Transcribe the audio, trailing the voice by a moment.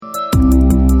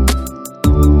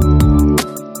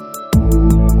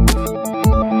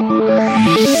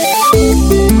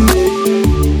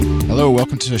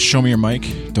to Show Me Your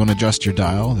Mic. Don't adjust your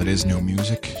dial. That is new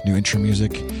music, new intro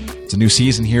music. It's a new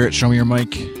season here at Show Me Your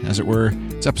Mic, as it were.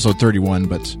 It's episode 31,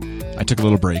 but I took a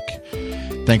little break.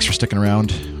 Thanks for sticking around,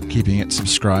 keeping it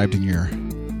subscribed in your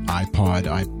iPod,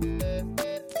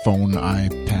 iPhone,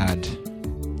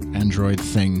 iPad, Android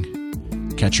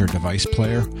thing, catcher device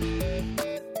player.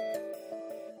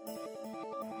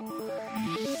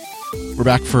 We're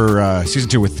back for season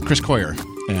 2 with Chris Coyier,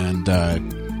 and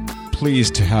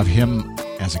pleased to have him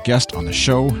as a guest on the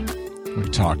show. We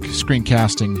talk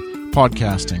screencasting,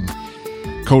 podcasting,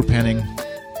 code penning,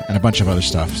 and a bunch of other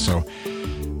stuff. So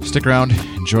stick around,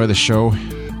 enjoy the show,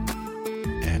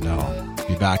 and I'll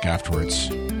be back afterwards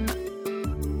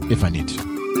if I need to.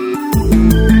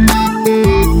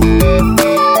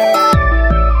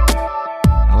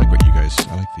 I like what you guys,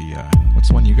 I like the, what's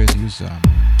the one you guys use?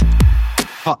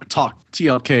 Talk,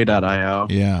 TLK.io.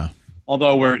 Yeah.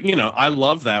 Although I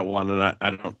love that one,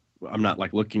 and I'm not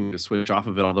like looking to switch off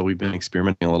of it, although we've been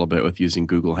experimenting a little bit with using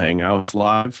Google Hangouts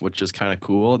Live, which is kind of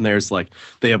cool. And there's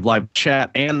they have live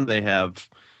chat, and they have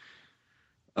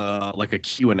like a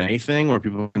Q&A thing where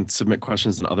people can submit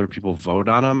questions and other people vote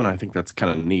on them. And I think that's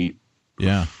kind of neat.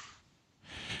 Yeah.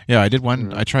 Yeah, I did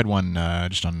one. I tried one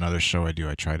just on another show I do.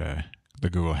 I tried the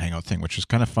Google Hangout thing, which was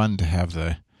kind of fun to have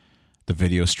the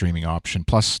video streaming option.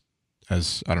 Plus,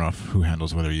 as I don't know who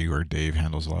handles, whether you or Dave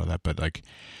handles a lot of that, but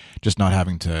just not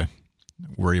having to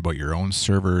worry about your own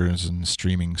servers and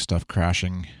streaming stuff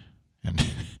crashing, and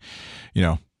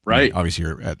right. Obviously,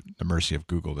 you're at the mercy of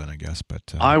Google then, I guess. But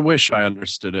I wish I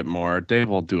understood it more. Dave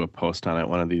will do a post on it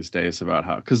one of these days about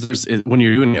how, because when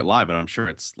you're doing it live, and I'm sure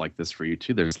it's like this for you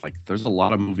too. There's a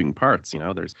lot of moving parts.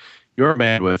 There's your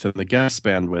bandwidth and the guest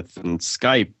bandwidth and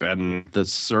Skype and the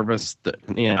service that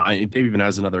Dave even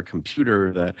has another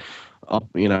computer that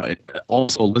it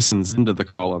also listens into the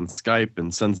call on Skype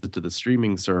and sends it to the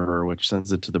streaming server, which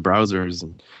sends it to the browsers,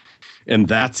 and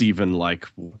that's even like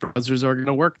browsers are going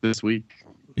to work this week.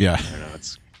 Yeah,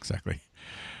 it's exactly.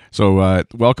 So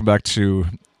welcome back to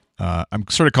I'm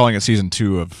sort of calling it season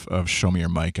 2 of Show Me Your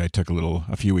Mic. I took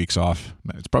a few weeks off.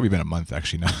 It's probably been a month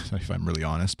actually now, if I'm really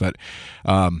honest, but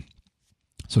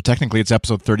so technically it's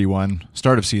episode 31,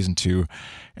 start of season 2,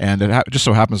 and it just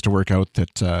so happens to work out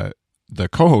that the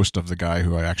co-host of the guy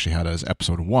who I actually had as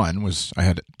episode 1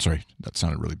 sorry, that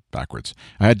sounded really backwards.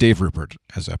 I had Dave Rupert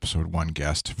as episode 1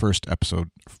 guest, first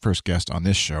guest on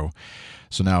this show.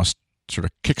 So now sort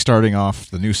of kickstarting off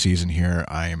the new season here,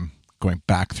 I'm going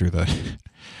back through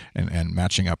and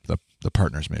matching up the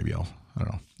partners maybe. I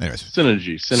don't know. Anyways.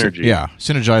 Synergy.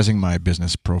 Synergizing my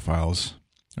business profiles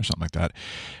or something like that.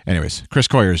 Anyways, Chris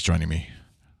Coyier is joining me.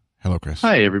 Hello, Chris.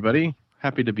 Hi, everybody.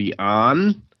 Happy to be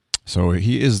on. So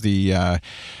he is the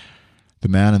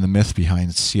man and the myth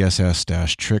behind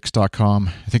css-tricks.com.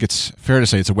 I think it's fair to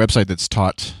say it's a website that's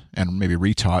taught and maybe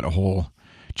retaught a whole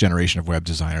generation of web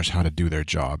designers how to do their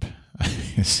job,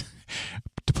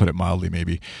 to put it mildly,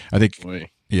 maybe. I think,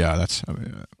 yeah,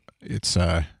 it's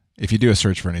if you do a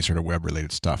search for any sort of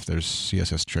web-related stuff, there's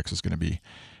CSS Tricks is going to be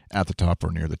at the top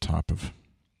or near the top of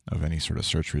any sort of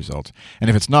search result. And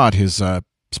if it's not, his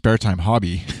spare time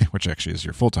hobby, which actually is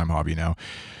your full-time hobby now,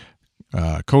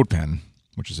 CodePen,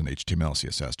 which is an HTML,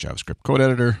 CSS, JavaScript code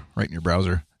editor right in your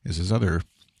browser, is his other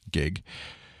gig.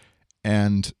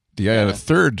 And the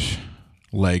third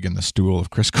leg in the stool of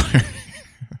Chris Coyier.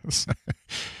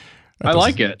 I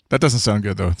like it. That doesn't sound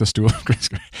good, though, the stool of Chris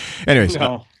Coyier. Anyways,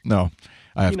 no,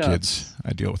 I have Peanuts. kids.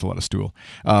 I deal with a lot of stool.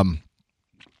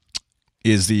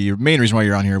 Is the main reason why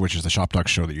you're on here, which is the Shop Talk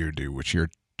show that you do, which you're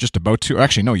just about to.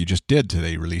 Actually, no, you just did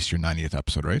today release your 90th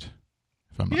episode, right?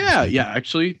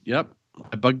 Actually, yep.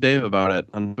 I bugged Dave about it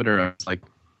on Twitter. I was like,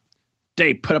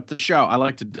 Dave, put up the show.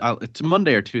 It's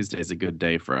Monday or Tuesday is a good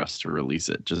day for us to release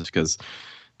it, just because,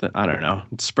 I don't know,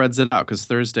 it spreads it out, because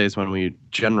Thursdays when we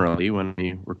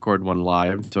record one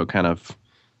live, so it kind of,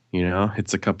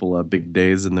 hits a couple of big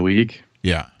days in the week.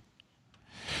 Yeah.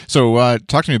 So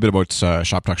talk to me a bit about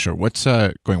Shop Talk Show. What's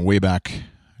going way back?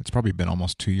 It's probably been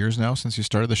almost 2 years now since you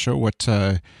started the show.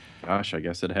 Gosh, I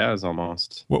guess it has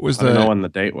almost. What was I don't know when the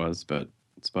date was, but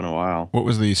it's been a while. What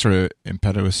was the sort of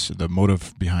impetus, the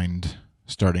motive behind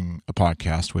starting a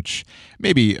podcast, which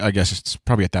maybe, I guess it's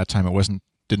probably at that time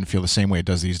didn't feel the same way it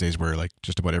does these days, where like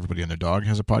just about everybody and their dog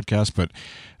has a podcast. But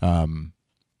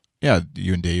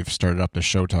you and Dave started up the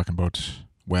show talking about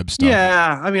web stuff.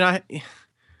 Yeah, I mean,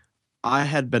 I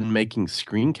had been making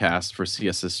screencasts for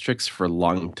CSS Tricks for a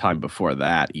long time before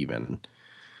that, even.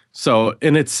 So,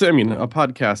 and a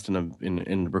podcast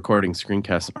and recording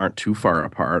screencasts aren't too far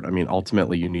apart. I mean,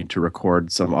 ultimately, you need to record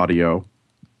some audio,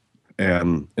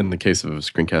 and in the case of a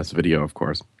screencast, video, of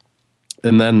course.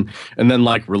 and then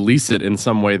like release it in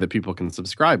some way that people can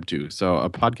subscribe to. So a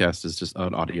podcast is just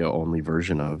an audio only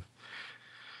version of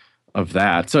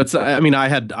that. So it's, I mean,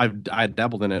 I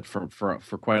dabbled in it for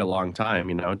quite a long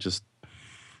time, just,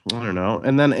 I don't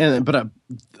know. But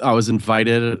I was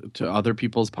invited to other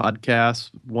people's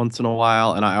podcasts once in a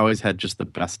while, and I always had just the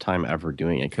best time ever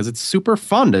doing it because it's super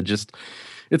fun to just,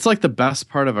 it's like the best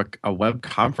part of a web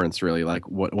conference, really. Like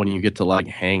when you get to like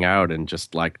hang out and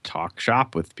just like talk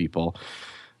shop with people.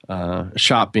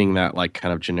 Shop being that like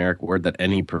kind of generic word that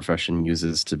any profession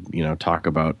uses to, talk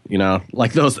about,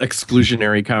 like those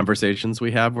exclusionary conversations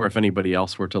we have where if anybody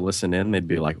else were to listen in, they'd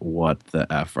be like, what the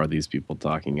F are these people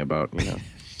talking about,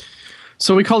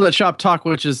 So we call it Shop Talk,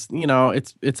 which is,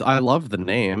 it's I love the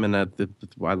name and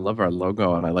I love our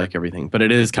logo and I like everything, but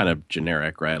it is kind of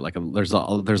generic, right? Like there's a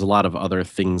lot of other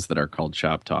things that are called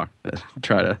Shop Talk that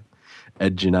try to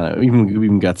edge in on it. We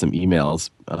even got some emails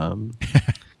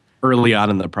early on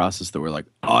in the process that were like,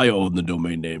 I own the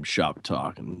domain name Shop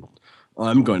Talk and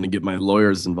I'm going to get my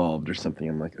lawyers involved or something.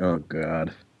 I'm like, oh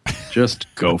God, just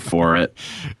go for it.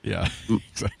 Yeah,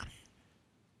 exactly.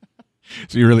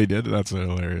 So you really did? That's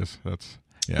hilarious.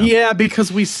 Yeah,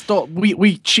 because we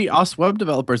cheat. Us web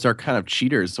developers are kind of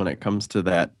cheaters when it comes to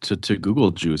that, to Google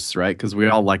Juice, right? Because we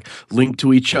all like link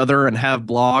to each other and have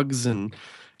blogs, and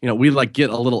we like get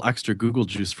a little extra Google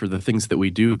Juice for the things that we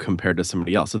do compared to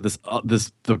somebody else. So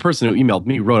the person who emailed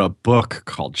me wrote a book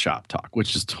called Shop Talk,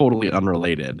 which is totally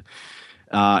unrelated.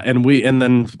 And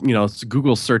then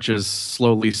Google searches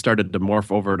slowly started to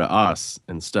morph over to us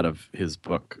instead of his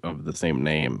book of the same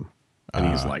name. And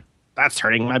he's like, that's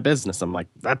hurting my business. I'm like,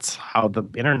 that's how the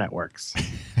internet works.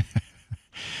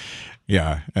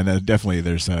 Yeah, and definitely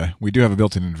we do have a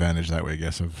built-in advantage that way, I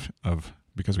guess, of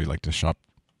because we like to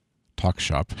talk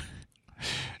shop,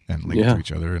 and link to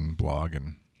each other and blog,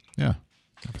 and yeah,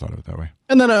 I've thought of it that way.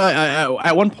 And then I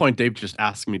at one point, Dave just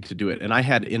asked me to do it, and I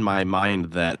had in my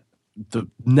mind that the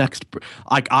next,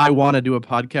 like, I want to do a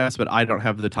podcast, but I don't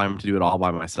have the time to do it all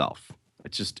by myself.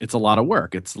 It's a lot of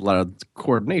work. It's a lot of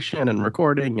coordination and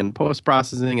recording and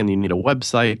post-processing, and you need a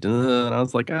website. And I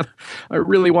was like, I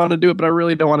really want to do it, but I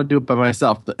really don't want to do it by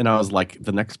myself. And I was like,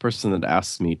 the next person that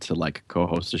asks me to like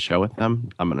co-host a show with them,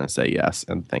 I'm going to say yes.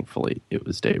 And thankfully, it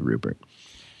was Dave Rupert.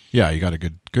 Yeah, you got a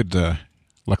good.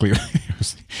 Luckily, it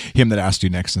was him that asked you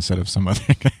next instead of some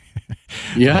other guy.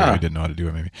 Yeah, I didn't know how to do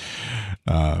it, maybe.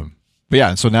 But yeah,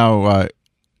 and so now.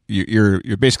 Your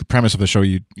basic premise of the show,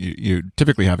 you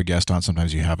typically have a guest on,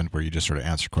 sometimes you haven't, where you just sort of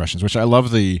answer questions, which I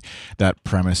love that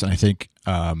premise. And I think,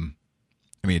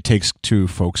 it takes two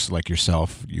folks like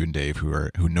yourself, you and Dave,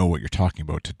 who know what you're talking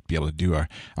about, to be able to do a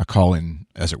call-in,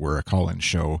 as it were, a call-in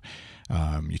show.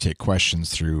 You take questions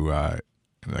through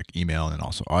like email and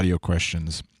also audio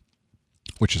questions,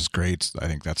 which is great. I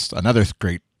think that's another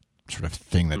great sort of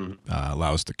thing that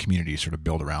allows the community to sort of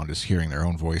build around, is hearing their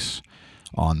own voice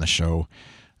on the show.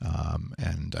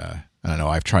 And I know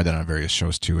I've tried that on various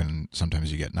shows too, and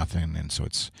sometimes you get nothing, and so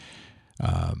it's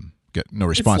get no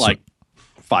response. It's like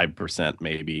 5%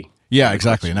 maybe. Yeah,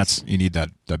 exactly, and you need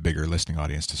that bigger listening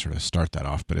audience to sort of start that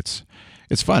off. But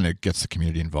it's fun. It gets the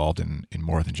community involved in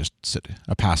more than just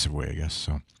a passive way, I guess.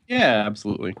 So yeah,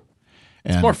 absolutely.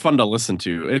 It's more fun to listen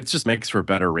to. It just makes for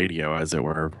better radio, as it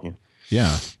were.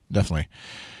 Yeah, definitely.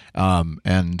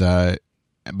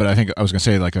 But I think I was going to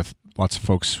say, like, lots of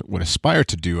folks would aspire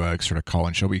to do a sort of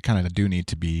call-in show, but you kind of do need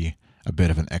to be a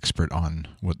bit of an expert on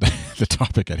what the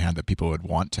topic at hand that people would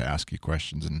want to ask you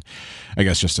questions. And I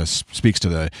guess just speaks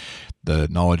to the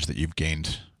knowledge that you've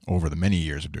gained over the many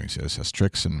years of doing CSS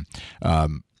tricks. And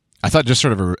I thought, just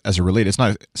sort of as a relate, it's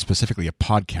not specifically a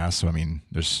podcast, so I mean,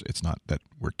 it's not that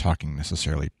we're talking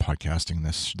necessarily podcasting.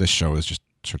 This show is just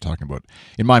sort of talking about,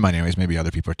 in my mind anyways, maybe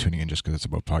other people are tuning in just because it's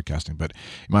about podcasting, but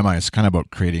in my mind it's kind of about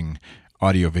creating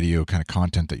audio video kind of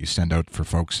content that you send out for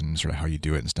folks, and sort of how you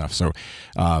do it and stuff. So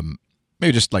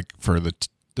maybe just like for the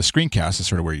screencast is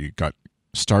sort of where you got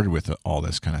started with all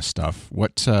this kind of stuff.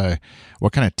 What kind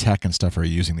of tech and stuff are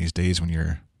you using these days when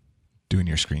you're doing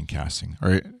your screencasting?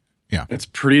 Or yeah, it's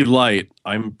pretty light.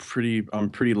 I'm pretty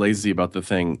lazy about the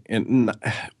thing, and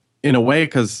in a way,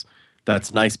 because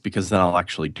that's nice, because then I'll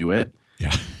actually do it.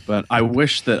 Yeah. But I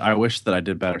wish that I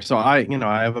did better. So I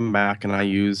have a Mac, and I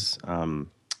use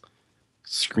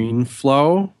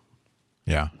ScreenFlow.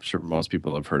 Yeah. I'm sure most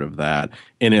people have heard of that.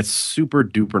 And it's super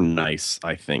duper nice,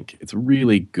 I think. It's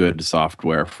really good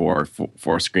software for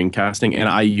screencasting, and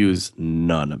I use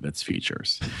none of its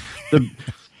features.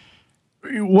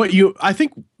 I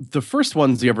think the first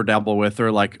ones you ever dabble with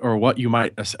or what you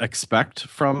might expect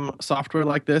from software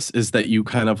like this is that you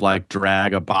kind of like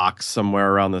drag a box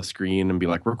somewhere around the screen and be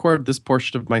like, record this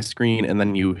portion of my screen, and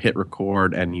then you hit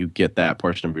record and you get that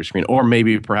portion of your screen, or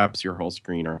maybe perhaps your whole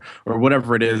screen, or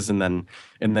whatever it is, and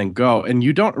then go. And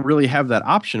you don't really have that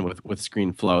option with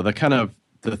ScreenFlow.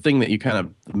 The thing that you kind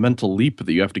of, the mental leap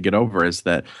that you have to get over is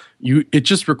that it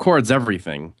just records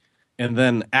everything. And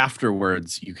then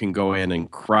afterwards, you can go in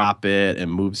and crop it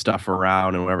and move stuff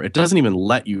around and whatever. It doesn't even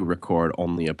let you record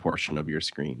only a portion of your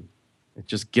screen. It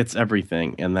just gets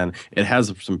everything. And then it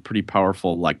has some pretty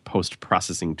powerful like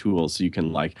post-processing tools. So you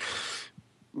can like,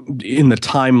 in the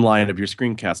timeline of your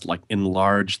screencast, like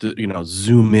enlarge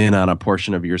zoom in on a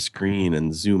portion of your screen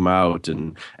and zoom out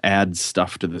and add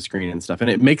stuff to the screen and stuff. And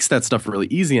it makes that stuff really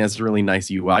easy and has a really nice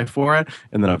UI for it.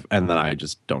 And then I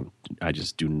just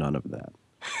do none of that.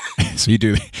 So you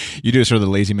do sort of the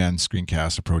lazy man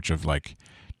screencast approach of like,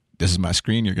 this is my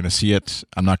screen, you're going to see it.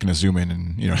 I'm not going to zoom in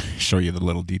and show you the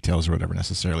little details or whatever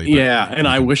necessarily. But yeah, and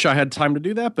I wish I had time to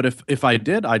do that, but if I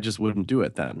did, I just wouldn't do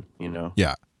it then.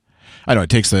 Yeah, I know it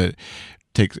takes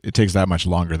that much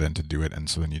longer than to do it, and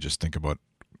so then you just think about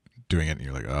doing it and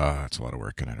you're like, it's a lot of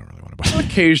work and I don't really want to buy it.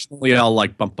 Occasionally I'll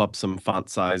like bump up some font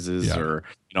sizes or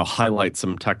highlight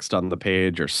some text on the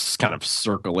page or kind of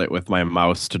circle it with my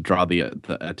mouse to draw the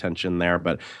attention there,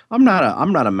 but I'm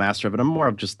not a master of it. I'm more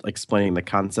of just explaining the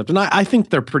concept, and I think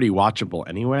they're pretty watchable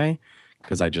anyway,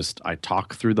 because I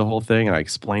talk through the whole thing and I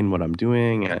explain what I'm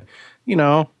doing, and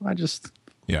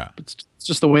it's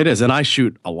just the way it is. And I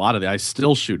shoot a lot of it. I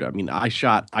still shoot. I mean, I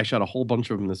shot a whole bunch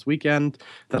of them this weekend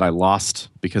that I lost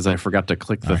because I forgot to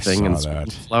click the thing in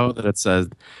ScreenFlow that it says.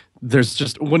 There's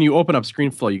just, when you open up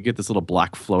ScreenFlow, you get this little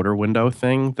black floater window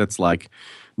thing that's like,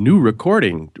 new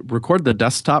recording, record the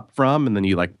desktop from, and then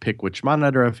you like pick which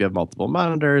monitor if you have multiple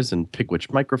monitors, and pick which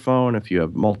microphone if you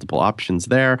have multiple options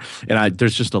there. And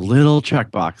there's just a little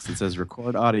checkbox that says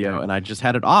record audio, and I just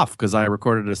had it off because I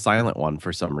recorded a silent one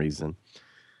for some reason.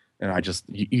 And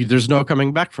there's no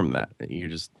coming back from that.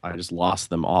 I just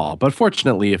lost them all. But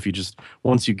fortunately, if you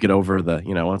once you get over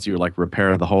once you like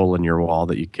repair the hole in your wall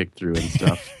that you kicked through and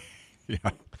stuff,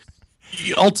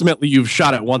 ultimately you've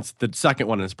shot it once. The second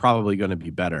one is probably going to be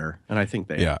better. And I think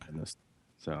they have in this.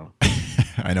 So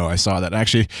I know I saw that.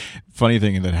 Actually, funny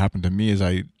thing that happened to me is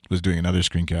I was doing another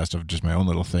screencast of just my own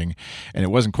little thing, and it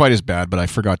wasn't quite as bad, but I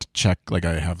forgot to check, like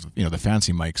I have, the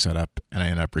fancy mic set up, and I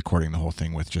ended up recording the whole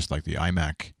thing with just like the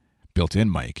iMac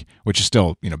built-in mic, which is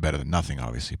still better than nothing,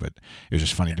 obviously, but it was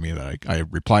just funny to me that I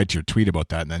replied to your tweet about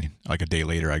that, and then like a day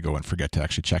later I go and forget to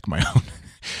actually check my own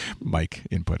mic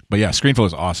input. But yeah, ScreenFlow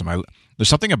is awesome. There's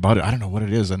something about it, I don't know what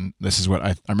it is, and this is what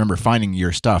I remember finding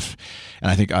your stuff, and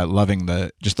I think loving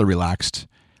the relaxed,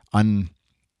 I don't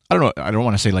know, I don't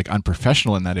want to say like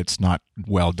unprofessional in that it's not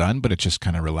well done, but it's just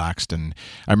kind of relaxed. And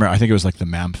I think it was like the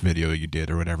MAMP video you did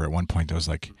or whatever. At one point I was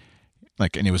like,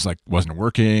 and it was like wasn't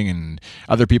working, and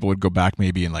other people would go back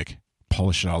maybe and like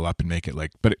polish it all up and make it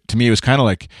like, but to me it was kind of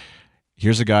like,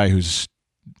 here's a guy who's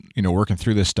working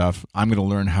through this stuff. I'm going to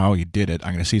learn how he did it.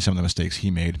 I'm going to see some of the mistakes he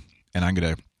made, and I'm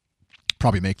going to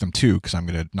probably make them too, because I'm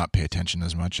going to not pay attention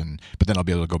as much, but then I'll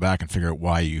be able to go back and figure out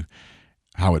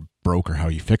how it broke or how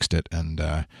you fixed it. And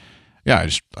I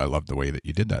love the way that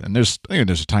you did that. And I think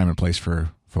there's a time and place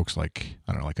for folks like,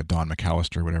 I don't know, like a Don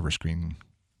McAllister or whatever,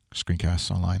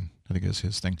 screencasts online, I think is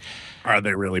his thing. Are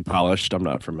they really polished? I'm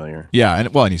not familiar. Yeah,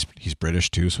 and he's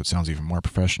British too, so it sounds even more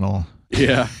professional.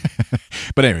 Yeah.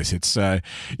 But anyways, it's there's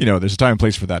a time and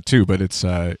place for that too. But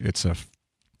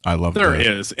I love there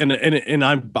is, and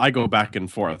I go back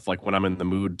and forth. Like when I'm in the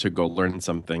mood to go learn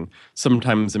something,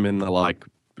 sometimes I'm in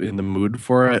the mood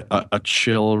for a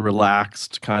chill,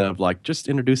 relaxed kind of like, just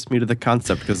introduce me to the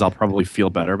concept because I'll probably feel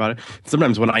better about it.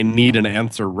 Sometimes when I need an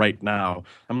answer right now,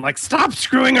 I'm like, stop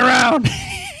screwing around.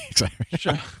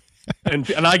 Exactly.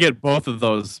 and I get both of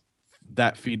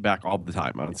that feedback all the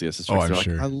time on CSS. Oh, I'm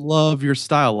sure. I love your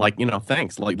style. Like,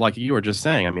 thanks. Like you were just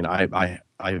saying. I mean, I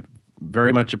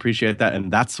very much appreciate that,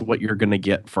 and that's what you're going to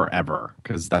get forever,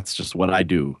 because that's just what I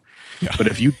do. Yeah. But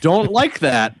if you don't like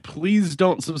that, please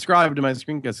don't subscribe to my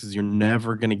screencast, because you're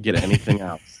never going to get anything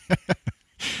else.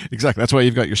 Exactly. That's why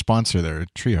you've got your sponsor there,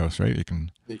 Treehouse, right? You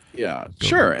can. Yeah,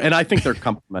 sure. And I think they're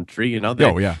complementary.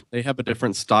 They have a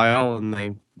different style,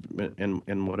 and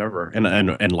and whatever,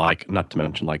 and like, not to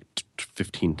mention like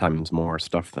 15 times more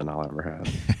stuff than I'll ever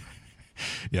have.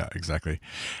 Yeah, exactly.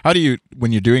 How do you,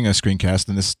 when you're doing a screencast,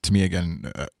 and this to me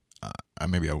again,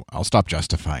 maybe I'll stop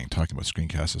justifying talking about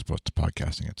screencasts as opposed to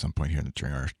podcasting at some point here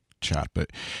during our chat, but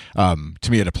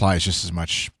to me it applies just as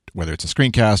much whether it's a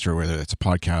screencast or whether it's a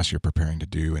podcast you're preparing to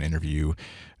do an interview.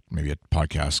 maybe a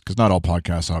podcast, because not all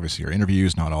podcasts obviously are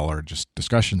interviews, not all are just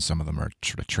discussions, some of them are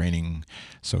sort of training.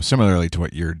 So similarly to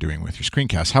what you're doing with your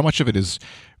screencast, how much of it is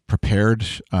prepared?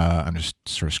 I'm just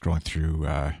sort of scrolling through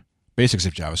basics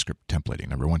of JavaScript templating,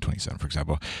 number 127, for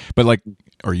example, but like,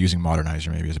 or using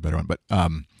Modernizer maybe is a better one, but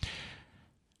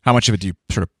how much of it do you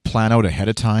sort of plan out ahead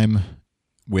of time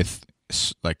with,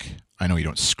 like, I know you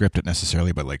don't script it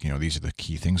necessarily, but like, these are the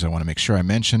key things I want to make sure I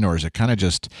mention, or is it kind of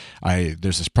just,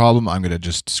 there's this problem, I'm going to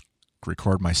just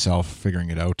record myself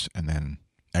figuring it out and then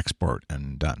export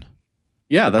and done?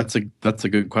 Yeah, that's a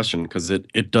good question, because it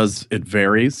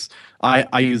varies.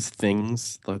 I use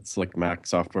things that's like Mac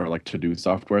software, like to-do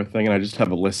software thing, and I just have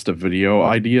a list of video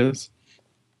ideas.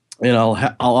 And I'll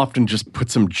often just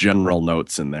put some general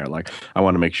notes in there, like I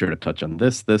want to make sure to touch on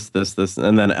this,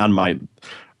 and then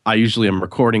I usually am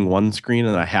recording one screen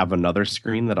and I have another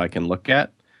screen that I can look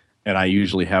at, and I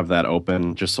usually have that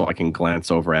open just so I can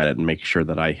glance over at it and make sure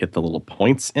that I hit the little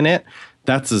points in it.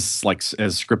 That's as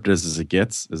scripted as it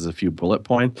gets, is a few bullet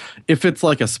points. If it's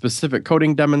like a specific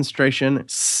coding demonstration,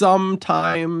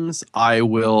 sometimes I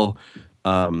will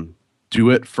do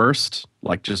it first,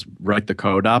 like just write the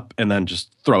code up and then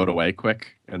just throw it away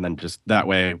quick, and then just that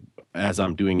way, as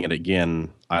I'm doing it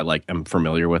again, I am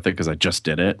familiar with it because I just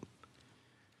did it.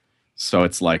 So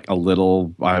it's like I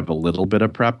have a little bit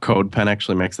of prep. CodePen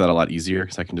actually makes that a lot easier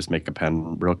because I can just make a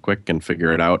pen real quick and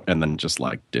figure it out, and then just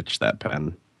like ditch that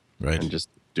pen, right, and just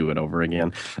do it over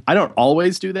again. I don't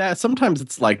always do that. Sometimes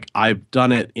it's like I've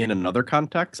done it in another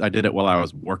context. I did it while I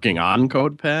was working on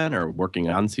CodePen or working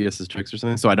on CSS Tricks or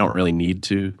something, so I don't really need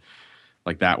to.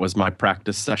 Like that was my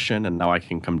practice session, and now I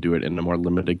can come do it in a more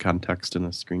limited context in a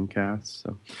screencast.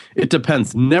 So it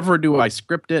depends. Never do I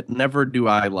script it. Never do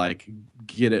I like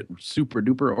get it super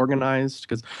duper organized,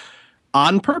 because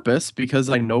on purpose, because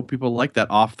I know people like that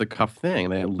off the cuff thing.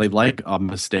 They like a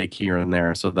mistake here and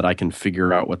there so that I can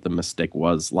figure out what the mistake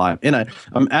was live. And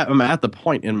I'm at the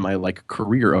point in my like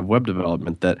career of web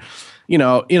development that, in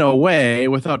a way,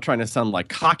 without trying to sound like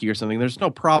cocky or something, there's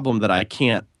no problem that I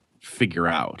can't figure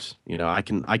out. I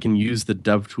can use the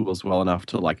dev tools well enough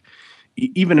to like,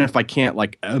 even if I can't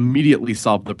like immediately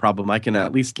solve the problem, I can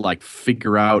at least like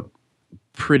figure out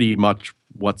pretty much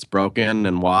what's broken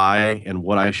and why, and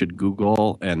what I should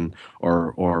Google, and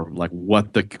or like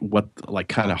what like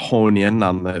kind of hone in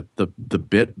on the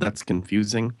bit that's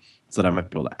confusing, so that I might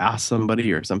be able to ask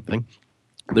somebody or something.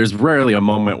 There's rarely a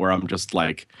moment where I'm just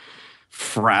like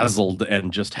frazzled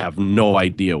and just have no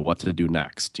idea what to do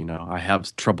next. I have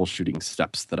troubleshooting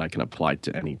steps that I can apply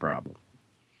to any problem.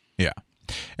 Yeah.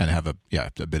 And have a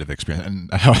bit of experience. And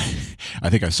I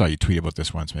think I saw you tweet about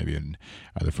this once, maybe, and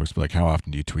other folks, but like, how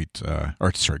often do you tweet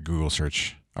Google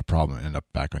search a problem and end up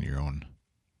back on your own?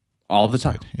 All the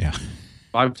time. Yeah.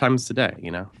 5 times a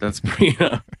day, That's pretty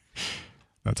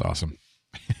That's awesome.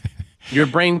 Your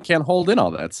brain can't hold in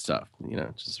all that stuff,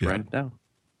 just write it down.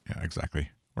 Yeah, exactly.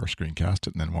 Or screencast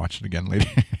it and then watch it again later.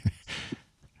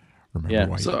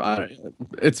 Remember why. So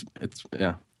it's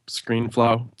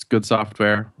ScreenFlow. It's good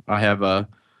software. I have a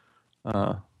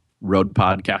Rode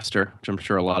Podcaster, which I'm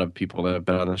sure a lot of people that have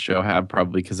been on the show have,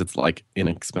 probably because it's like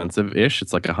inexpensive-ish.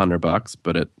 It's like $100,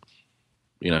 but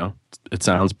it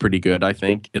sounds pretty good. I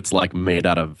think it's like made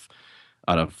out of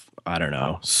I don't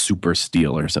know, super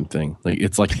steel or something. Like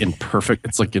it's like in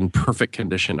perfect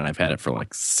condition, and I've had it for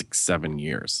like 6-7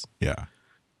 years. Yeah,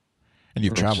 and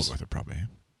you've traveled with it probably.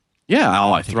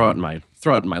 Yeah, I throw it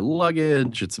in my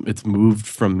luggage. It's moved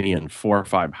from me in 4 or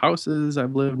 5 houses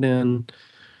I've lived in.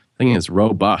 I think it's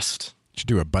robust. You should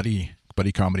do a buddy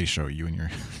comedy show, you and your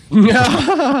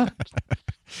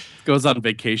goes on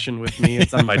vacation with me.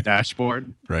 It's on my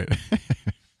dashboard. Right.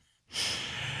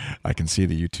 I can see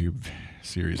the YouTube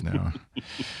series now.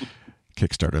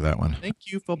 Kickstarter that one.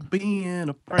 Thank you for being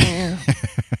a friend.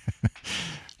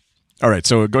 All right,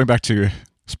 so going back to,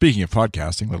 speaking of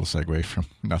podcasting, little segue from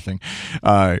nothing,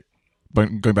 but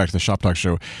going back to the Shop Talk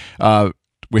show,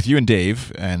 with you and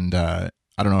Dave, and I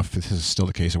don't know if this is still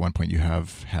the case. At one point you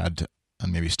have had,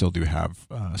 and maybe still do have,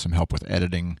 some help with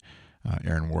editing.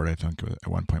 Aaron Ward, I think, at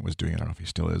one point was doing it. I don't know if he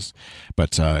still is.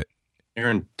 But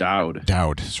Aaron Dowd.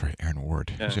 Sorry, Aaron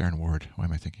Ward. Yeah. Who's Aaron Ward? Why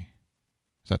am I thinking?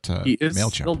 Is that he is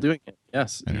MailChimp? Still doing it.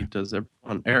 Yes, he does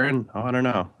everyone. Aaron, I don't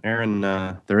know. Aaron,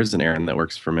 there is an Aaron that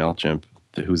works for MailChimp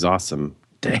who's awesome.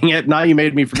 Dang it! Now you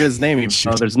made me forget his name.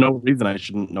 There's no reason I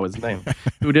shouldn't know his name.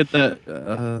 Who did the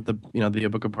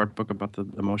book about the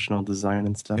emotional design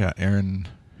and stuff? Yeah, Aaron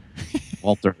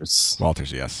Walters.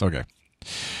 Walters, yes. Okay,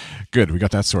 good. We got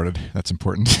that sorted. That's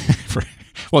important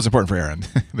it's important for Aaron.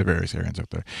 The various Aarons out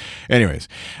there. Anyways,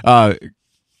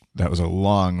 that was a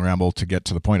long ramble to get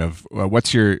to the point of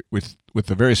what's your with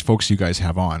the various folks you guys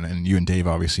have on, and you and Dave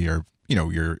obviously are,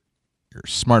 you're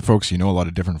smart folks. You know a lot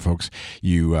of different folks.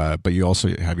 But you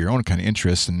also have your own kind of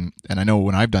interests, and I know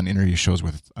when I've done interview shows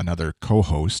with another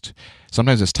co-host,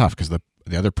 sometimes it's tough because the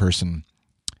other person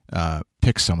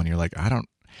picks someone. You're like, I don't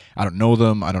know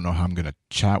them. I don't know how I'm going to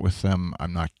chat with them.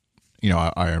 I'm not,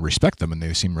 I respect them and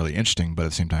they seem really interesting, but at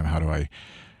the same time, how do I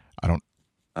don't.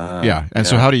 Yeah. And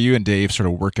so how do you and Dave sort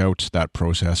of work out that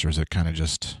process, or is it kind of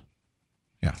just,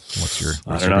 what's your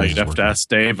I don't know. You'd have to ask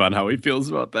Dave on how he feels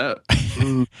about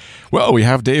that. Well, we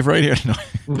have Dave right here. No,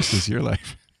 this is your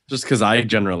life. Just because I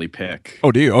generally pick.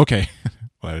 Oh, do you? Okay.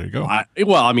 Well, there you go.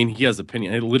 He has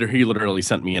opinion. He literally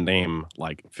sent me a name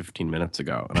like 15 minutes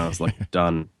ago, and I was like,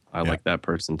 done. I like that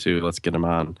person too. Let's get him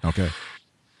on. Okay.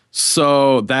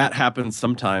 So that happens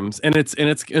sometimes,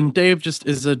 and Dave just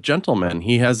is a gentleman.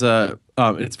 He has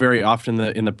it's very often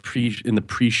in the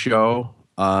pre-show.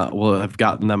 I've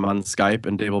gotten them on Skype,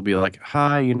 and Dave will be like,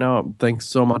 "Hi, thanks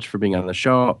so much for being on the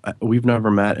show. We've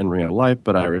never met in real life,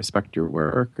 but I respect your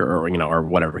work," or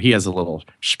whatever. He has a little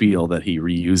spiel that he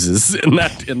reuses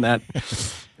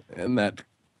in that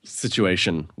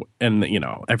situation, and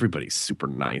everybody's super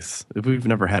nice. We've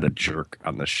never had a jerk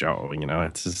on the show.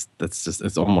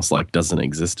 It's almost like doesn't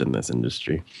exist in this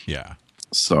industry. Yeah.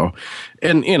 So,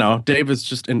 and Dave is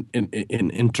just an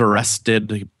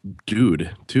interested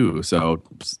dude too. So,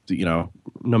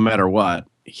 no matter what,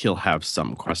 he'll have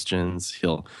some questions.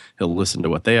 He'll listen to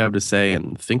what they have to say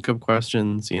and think of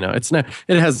questions. It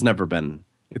has never been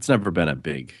a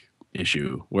big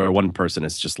issue where one person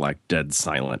is just like dead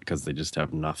silent because they just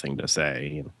have nothing to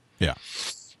say. Yeah.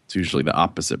 It's usually the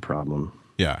opposite problem.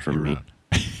 Yeah. For me.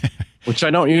 Which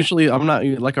I'm not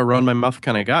like a run my mouth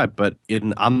kind of guy, but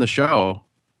on the show,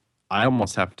 I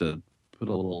almost have to put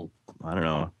a little, I don't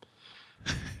know,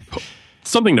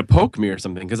 something to poke me or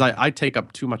something, because I take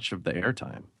up too much of the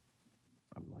airtime.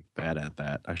 I'm like bad at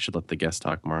that. I should let the guest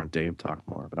talk more and Dave talk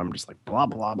more, but I'm just like blah,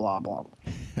 blah, blah, blah.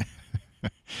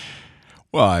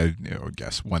 Well, I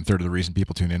guess 1/3 of the reason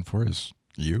people tune in for is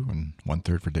you, and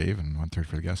 1/3 for Dave, and 1/3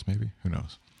 for the guest, maybe. Who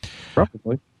knows?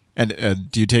 Probably. And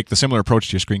do you take the similar approach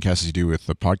to your screencast as you do with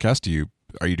the podcast?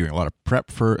 Are you doing a lot of prep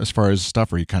for as far as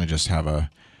stuff, or you kind of just have do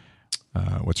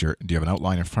you have an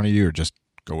outline in front of you, or just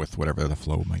go with whatever the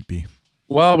flow might be?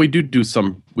 Well, we do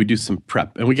some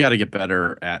prep, and we got to get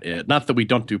better at it. Not that we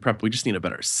don't do prep, we just need a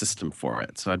better system for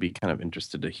it. So I'd be kind of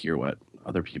interested to hear what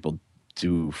other people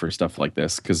do for stuff like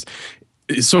this, because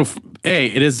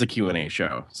it is a Q&A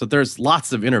show. So there's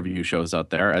lots of interview shows out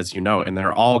there, as you know, and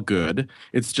they're all good.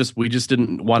 It's just we just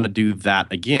didn't want to do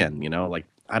that again, like,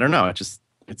 I don't know,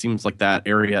 it seems like that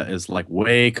area is like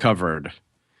way covered.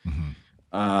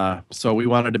 Mm-hmm. So we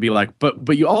wanted to be like,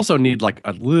 but you also need like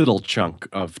a little chunk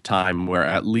of time where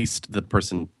at least the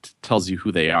person tells you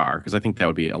who they are, because I think that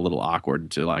would be a little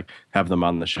awkward to like have them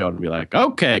on the show and be like,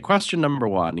 okay, question number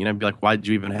 1, be like, why did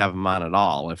you even have them on at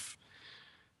all if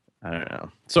I don't know.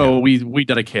 So we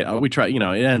dedicate. We try. It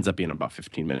ends up being about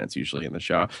 15 minutes usually in the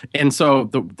show. And so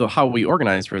the how we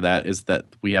organize for that is that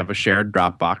we have a shared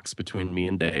Dropbox between me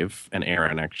and Dave and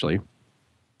Aaron actually,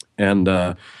 and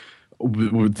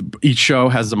each show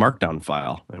has a markdown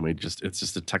file, and it's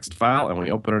just a text file, and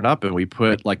we open it up and we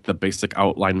put like the basic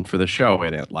outline for the show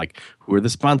in it, like who are the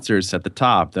sponsors at the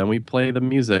top. Then we play the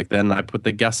music. Then I put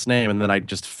the guest's name, and then I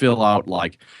just fill out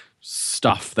like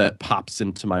stuff that pops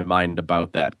into my mind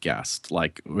about that guest.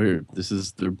 Like,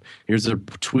 here's a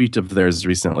tweet of theirs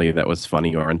recently that was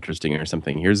funny or interesting or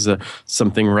something. Here's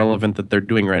something relevant that they're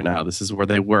doing right now. This is where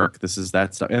they work. This is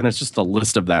that stuff. And it's just a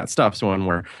list of that stuff. So when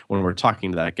we're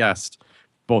talking to that guest,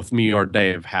 both me or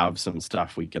Dave have some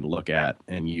stuff we can look at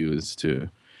and use to,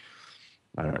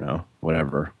 I don't know,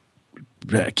 whatever,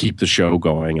 keep the show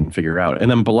going and figure out. And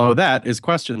then below that is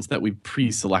questions that we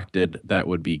pre-selected that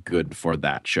would be good for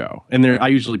that show. And I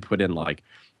usually put in like,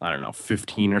 I don't know,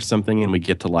 15 or something, and we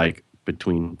get to like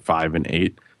between 5 and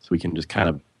 8. So we can just kind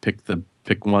of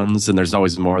pick ones, and there's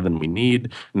always more than we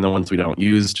need. And the ones we don't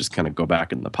use just kind of go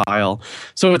back in the pile.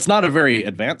 So it's not a very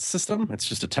advanced system. It's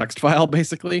just a text file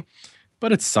basically,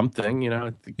 but it's something,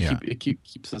 it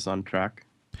keeps us on track.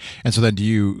 And so then do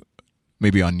you,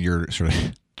 maybe on your sort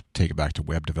of, take it back to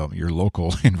web development, your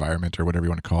local environment or whatever you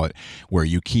want to call it, where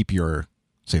you keep your,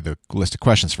 say, the list of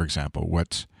questions, for example,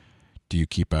 what do you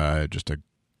keep, just a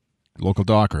local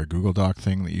doc or a Google Doc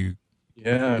thing that you?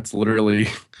 Yeah, it's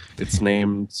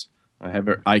named I have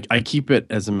it. I keep it,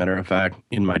 as a matter of fact,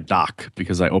 in my dock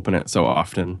because I open it so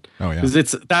often. Oh yeah.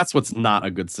 Because that's what's not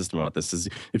a good system about this is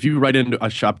if you write into a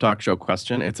Shop Talk Show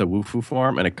question, it's a Wufoo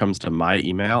form and it comes to my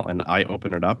email and I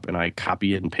open it up and I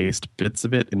copy and paste bits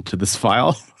of it into this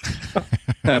file.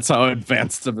 That's how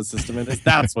advanced of a system it is.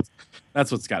 That's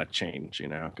what's got to change,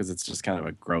 because it's just kind of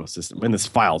a gross system. And this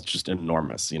file's just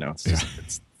enormous,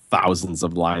 it's thousands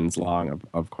of lines long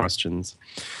of questions.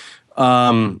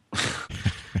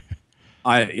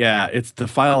 It's the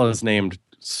file is named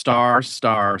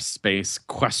 ***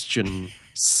 question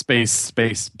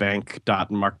space bank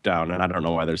dot markdown, and I don't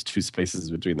know why there's two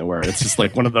spaces between the word. It's just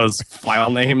like one of those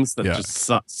file names that just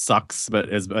sucks, but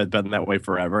has been that way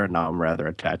forever, and now I'm rather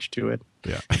attached to it.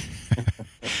 Yeah,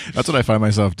 that's what I find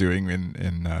myself doing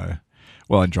in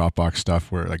Dropbox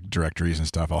stuff, where like directories and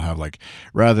stuff, I'll have like,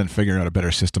 rather than figuring out a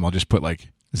better system, I'll just put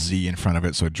like Z in front of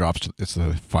it, so it's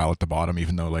the file at the bottom,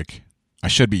 even though like I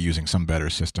should be using some better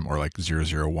system, or like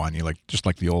 001. You just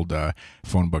like the old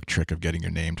phone book trick of getting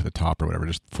your name to the top or whatever,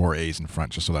 just 4 A's in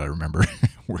front, just so that I remember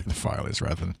where the file is,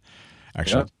 rather than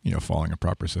actually following a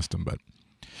proper system. But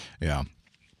yeah,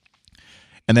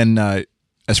 and then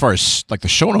as far as like the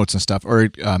show notes and stuff,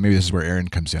 or maybe this is where Aaron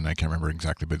comes in. I can't remember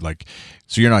exactly, but like,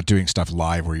 so you're not doing stuff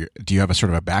live. Do you have a sort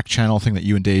of a back channel thing that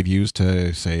you and Dave use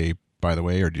to say, by the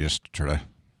way, or do you just try to?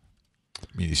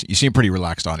 I mean, you seem pretty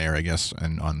relaxed on air, I guess,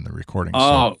 and on the recording.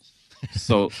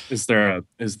 So it's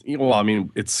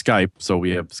Skype, so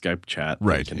we have Skype chat,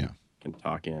 right? Can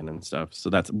talk in and stuff. So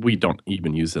we don't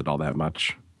even use it all that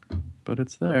much, but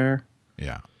it's there.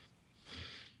 Yeah,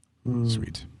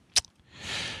 sweet.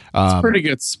 It's pretty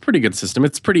good. It's a pretty good system.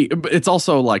 It's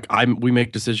also like we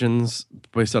make decisions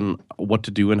based on what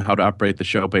to do and how to operate the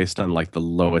show based on like the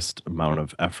lowest amount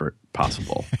of effort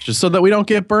possible, just so that we don't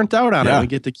get burnt out on it. We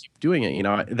get to keep doing it.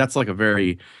 That's like a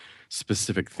very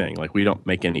specific thing. Like we don't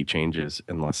make any changes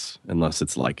unless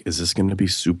it's like, is this going to be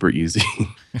super easy?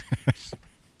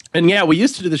 And yeah, we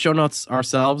used to do the show notes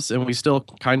ourselves, and we still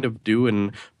kind of do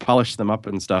and polish them up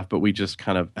and stuff, but we just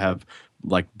kind of have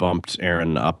like bumped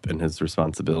Aaron up in his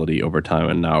responsibility over time,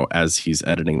 and now as he's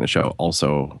editing the show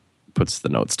also puts the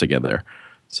notes together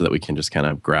so that we can just kind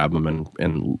of grab them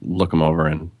and look them over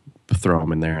and throw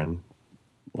them in there and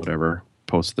whatever,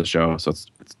 post the show, so it's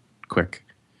quick.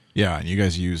 Yeah, and you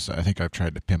guys use, I think I've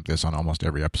tried to pimp this on almost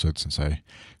every episode since I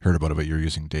heard about it, but you're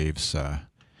using Dave's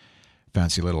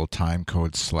fancy little time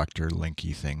code selector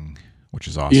linky thing, which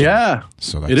is awesome. Yeah,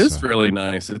 so it is really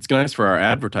nice. It's nice for our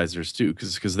advertisers too,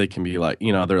 because they can be like,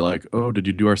 they're like, oh, did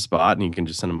you do our spot? And you can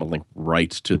just send them a link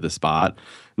right to the spot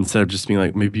instead of just being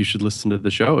like, maybe you should listen to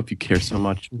the show if you care so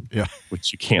much. Yeah,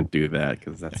 which you can't do that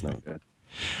because that's no good.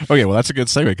 Okay, well that's a good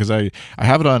segue, because I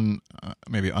have it on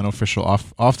maybe unofficial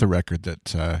off the record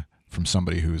that from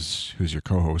somebody who's your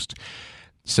co-host,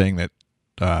 saying that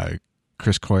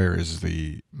Chris Coyier is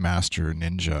the master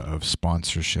ninja of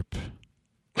sponsorship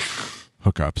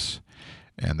hookups,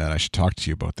 and that I should talk to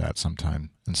you about that sometime.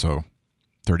 And so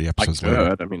 30 episodes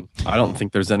later. I mean, I don't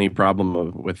think there's any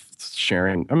problem with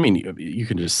sharing. I mean, you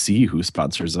can just see who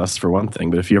sponsors us for one thing,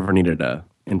 but if you ever needed a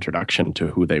introduction to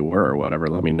who they were or whatever,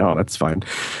 let me know. That's fine.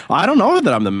 I don't know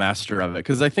that I'm the master of it,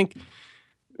 because I think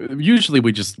usually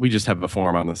we just have a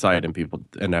form on the site, and people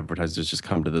and advertisers just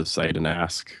come to the site and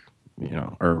ask,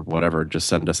 or whatever, just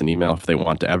send us an email if they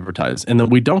want to advertise. And then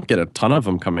we don't get a ton of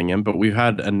them coming in, but we've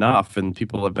had enough, and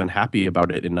people have been happy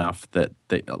about it enough that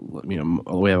we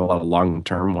have a lot of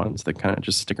long-term ones that kind of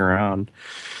just stick around.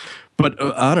 But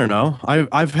I don't know. I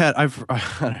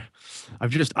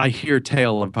hear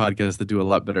tale of podcasts that do a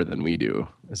lot better than we do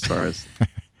as far as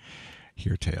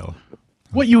hear tale.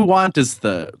 What you want is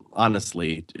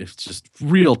honestly, it's just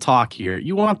real talk here.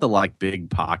 You want the like big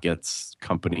pockets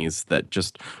companies that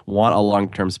just want a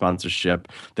long-term sponsorship.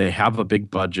 They have a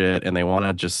big budget and they want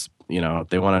to just,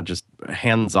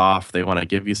 hands off. They want to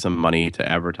give you some money to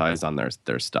advertise on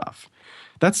their stuff.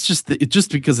 That's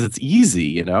just because it's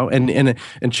easy,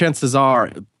 and chances are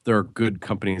there are good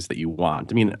companies that you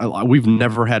want. I mean, we've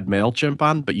never had MailChimp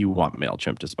on, but you want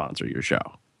MailChimp to sponsor your show.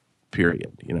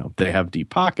 Period. They have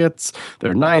deep pockets.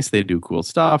 They're nice. They do cool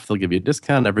stuff. They'll give you a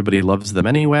discount. Everybody loves them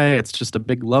anyway. It's just a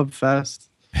big love fest.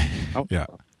 Oh, yeah.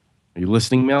 Are you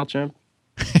listening, MailChimp?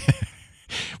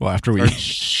 Well, after we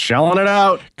shelling it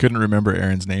out, couldn't remember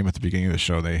Aaron's name at the beginning of the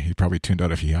show. He probably tuned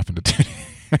out if he happened to tune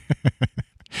in.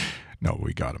 No,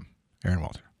 we got him, Aaron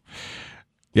Walter.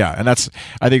 Yeah, and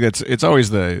I think it's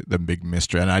always the big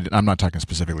mystery, and I'm not talking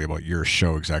specifically about your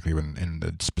show exactly in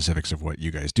the specifics of what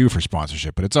you guys do for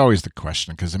sponsorship, but it's always the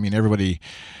question, because I mean, everybody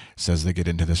says they get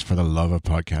into this for the love of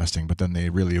podcasting, but then they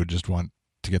really would just want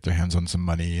to get their hands on some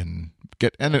money and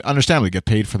understandably get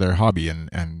paid for their hobby,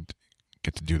 and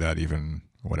get to do that even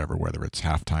whether it's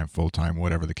half-time, full-time,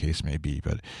 whatever the case may be.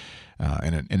 But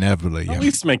and inevitably, at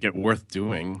least make it worth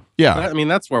doing. Yeah. I mean,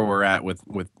 that's where we're at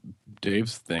with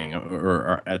Dave's thing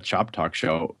or at Shop Talk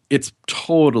Show. It's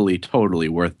totally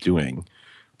worth doing,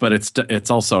 but it's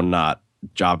also not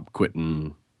job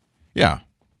quitting. Yeah.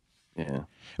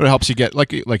 But it helps you get,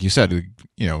 like you said,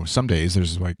 some days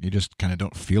there's like you just kind of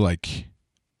don't feel like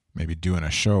maybe doing a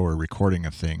show or recording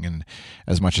a thing, and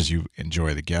as much as you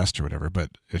enjoy the guest or whatever,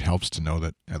 but it helps to know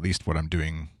that at least what I'm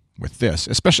doing with this,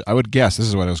 especially, I would guess, this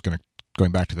is what I was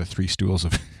going back to the three stools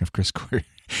of Chris Query.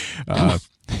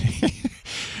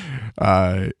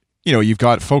 You've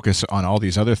got focus on all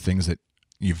these other things that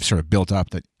you've sort of built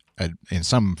up that in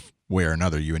some way or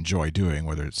another you enjoy doing,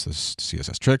 whether it's this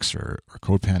CSS Tricks or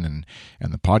CodePen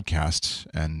and the podcast,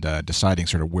 and deciding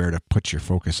sort of where to put your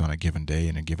focus on a given day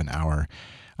and a given hour,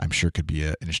 I'm sure could be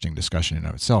an interesting discussion in and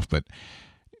of itself. But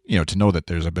to know that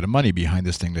there's a bit of money behind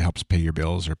this thing that helps pay your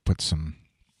bills or put some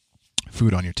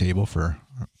food on your table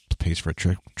pays for a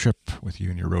trip with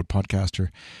you and your road podcaster,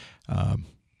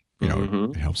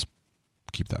 it helps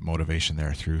keep that motivation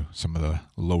there through some of the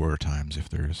lower times, if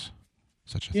there's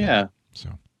such a thing. Yeah.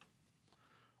 So.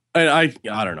 I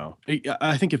don't know.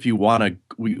 I think if you want to,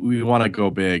 we want to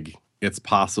go big, it's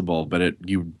possible, but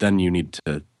you need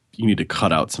to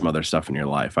cut out some other stuff in your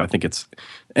life. I think it's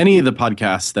any of the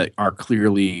podcasts that are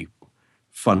clearly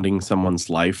funding someone's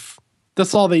life.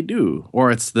 That's all they do,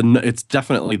 or it's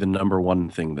definitely the number one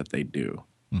thing that they do.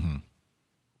 Mm-hmm.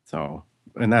 So,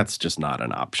 and that's just not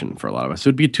an option for a lot of us. It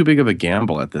would be too big of a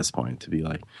gamble at this point to be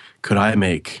like, could I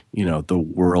make, the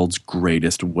world's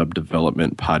greatest web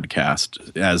development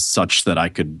podcast as such that I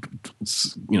could,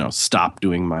 stop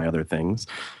doing my other things?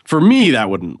 For me, that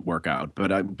wouldn't work out,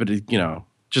 but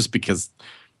just because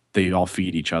they all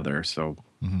feed each other. So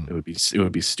it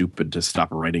would be stupid to stop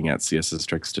writing at CSS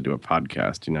Tricks to do a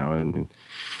podcast,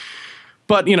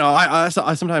 But I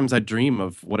sometimes I dream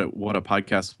of what a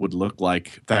podcast would look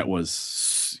like that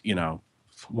was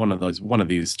one of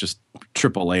these just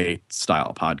AAA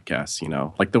style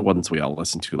podcasts, like the ones we all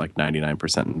listen to, like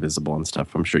 99% Invisible and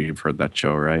stuff. I'm sure you've heard that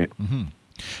show, right? Mm-hmm.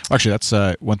 Actually, that's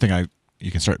one thing you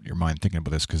can start your mind thinking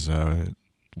about this, because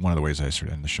one of the ways I sort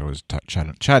of end the show is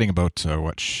chatting about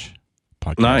which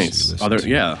podcasts you listen to.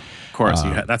 Yeah, of course.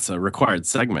 That's a required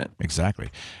segment. Exactly.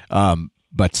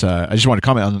 But I just want to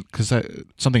comment on, because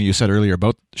something you said earlier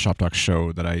about the Shop Talk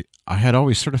Show, that I had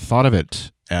always sort of thought of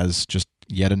it as just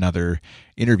yet another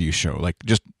interview show. Like,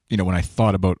 just, when I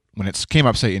thought about, when it came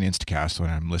up, say, in Instacast, when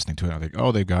I'm listening to it, I think,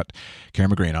 oh, they've got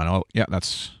Karen McGrain on. Oh, yeah,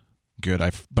 that's good.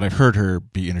 But I've heard her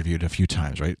be interviewed a few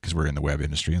times, right? Because we're in the web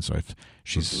industry, and so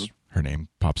her name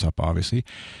pops up, obviously.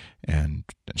 And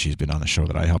she's been on the show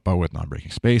that I help out with,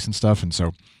 Non-Breaking Space and stuff. And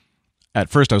so at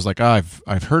first I was like, I've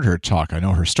heard her talk. I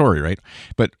know her story, right?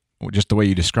 But just the way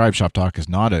you describe Shop Talk is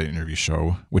not an interview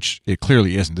show, which it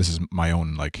clearly isn't. This is my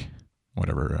own,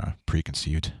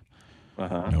 preconceived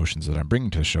notions that I'm bringing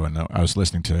to the show. And I was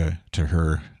listening to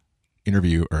her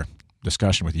interview or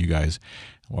discussion with you guys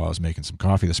while I was making some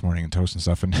coffee this morning and toast and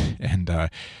stuff. And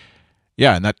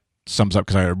that sums up,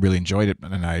 because I really enjoyed it,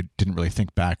 and I didn't really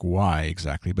think back why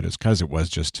exactly, but it's because it was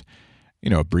just,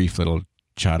 a brief little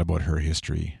chat about her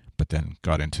history, but then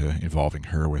got into involving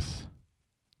her with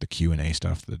the Q&A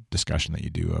stuff, the discussion that you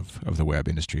do of the web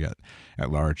industry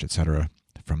at large, et cetera,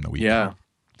 from the week. Yeah,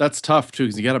 that's tough too,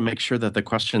 because you got to make sure that the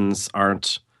questions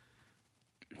aren't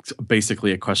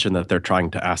basically a question that they're trying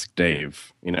to ask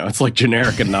Dave. It's like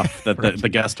generic enough that the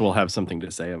guest will have something to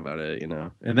say about it,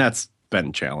 and that's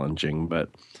been challenging, but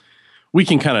we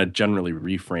can kind of generally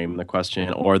reframe the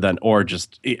question, or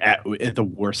just the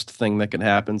worst thing that can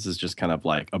happen is just kind of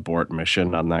like abort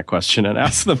mission on that question and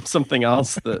ask them something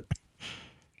else that.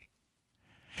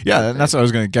 Yeah, and that's what I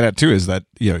was going to get at too, is that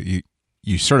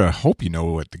you sort of hope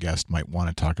what the guest might want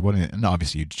to talk about, and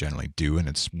obviously you generally do, and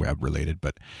it's web related.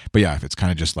 But yeah, if it's kind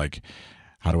of just like,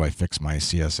 how do I fix my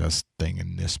CSS thing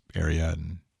in this area,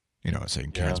 and say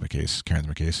in Karen's case,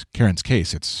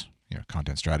 it's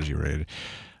content strategy related.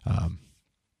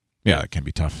 It can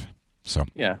be tough. So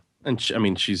yeah, and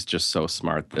she's just so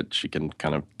smart that she can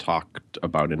kind of talk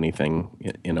about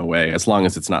anything in a way, as long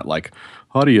as it's not like,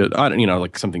 how do you,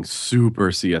 like something super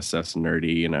CSS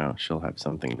nerdy. She'll have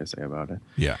something to say about it.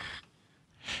 Yeah.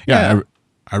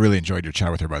 I really enjoyed your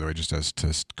chat with her, by the way, just as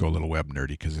to go a little web nerdy,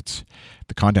 because it's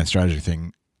the content strategy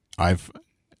thing. I've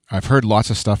heard lots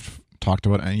of stuff talked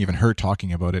about, and even her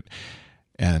talking about it.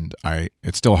 And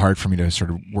it's still hard for me to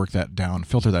sort of work that down,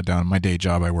 filter that down. My day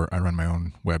job, I run my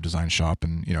own web design shop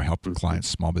and, help clients,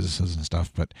 small businesses and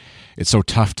stuff. But it's so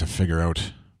tough to figure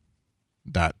out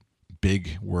that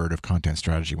big word of content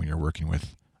strategy when you're working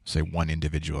with say, one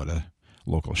individual at a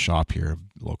local shop here,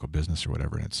 local business or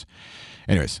whatever. And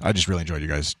anyways, I just really enjoyed you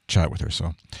guys chat with her.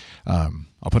 So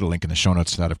I'll put a link in the show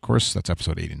notes to that, of course. That's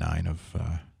episode 89 of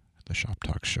the Shop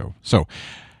Talk Show. So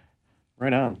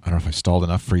right on. I don't know if I stalled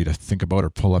enough for you to think about or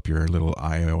pull up your little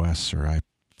iOS or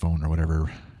iPhone or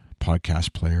whatever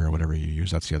podcast player or whatever you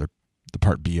use. That's the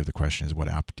part B of the question is, what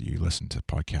app do you listen to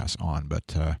podcasts on? But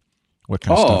what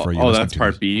kind of stuff are you listening to? Oh, that's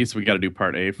part B, so we got to do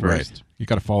part A first. Right. You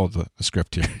got to follow the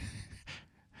script here.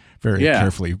 Very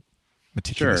carefully,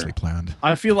 meticulously planned.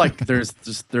 I feel like there's the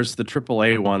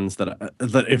AAA ones that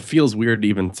it feels weird to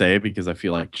even say, because I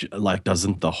feel like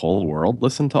doesn't the whole world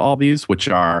listen to all these, which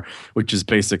is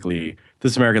basically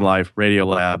This American Life, Radio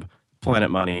Lab, Planet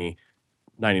Money,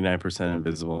 99%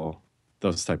 Invisible,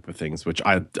 those type of things, which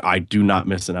I do not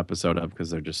miss an episode of because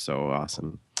they're just so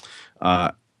awesome.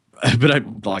 But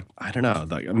I don't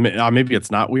know, maybe it's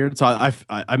not weird. So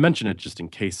I mention it just in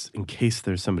case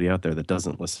there's somebody out there that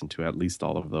doesn't listen to at least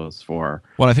all of those four.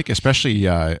 Well, I think especially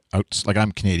like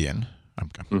I'm Canadian.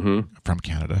 I'm from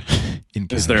Canada. In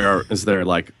Canada. Is there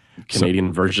like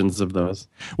Canadian versions of those?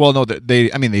 Well, no,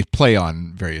 they play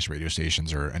on various radio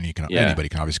stations, anybody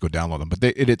can obviously go download them. But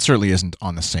it certainly isn't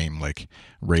on the same like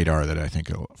radar that I think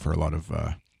for a lot of.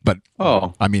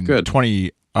 Good.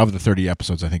 20 of the 30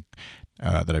 episodes I think.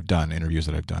 That I've done, interviews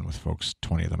that I've done with folks,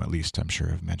 20 of them at least, I'm sure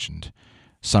have mentioned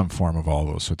some form of all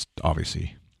those. So it's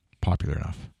obviously popular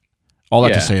enough. All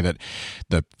that to say that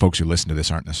the folks who listen to this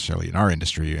aren't necessarily in our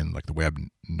industry, in like the web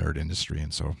nerd industry.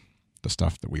 And so the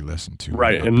stuff that we listen to.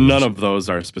 Right. And none of those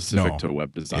are specific to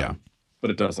web design. Yeah. But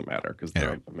it doesn't matter because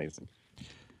they're amazing.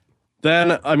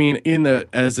 Then, I mean,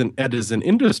 as an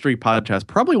industry podcast,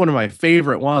 probably one of my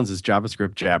favorite ones is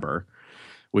JavaScript Jabber,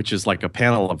 which is like a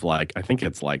panel of like, I think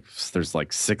it's like, there's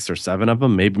like 6 or 7 of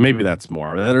them. Maybe that's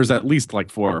more. There's at least like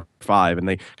 4 or 5, and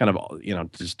they kind of,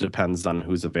 just depends on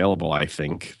who's available, I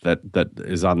think, that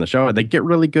is on the show. And they get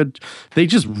really good. They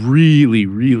just really,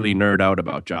 really nerd out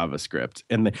about JavaScript.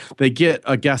 And they get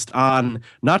a guest on,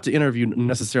 not to interview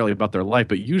necessarily about their life,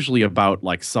 but usually about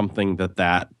like something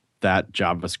that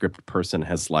JavaScript person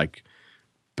has like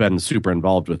been super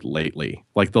involved with lately.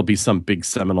 Like there'll be some big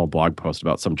seminal blog post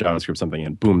about some JavaScript something,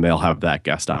 and boom, they'll have that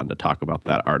guest on to talk about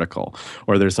that article.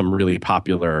 Or there's some really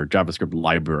popular JavaScript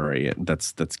library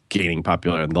that's gaining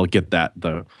popularity, and they'll get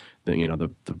the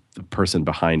person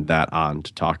behind that on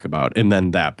to talk about, and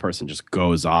then that person just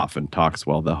goes off and talks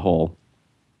while the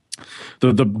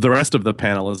rest of the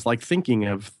panel is like thinking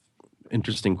of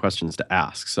interesting questions to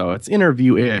ask. So it's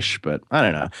interview-ish, but I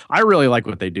don't know. I really like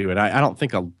what they do, and I don't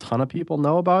think a ton of people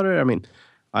know about it. I mean,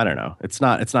 I don't know. It's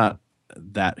not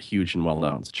that huge and well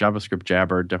known. It's JavaScript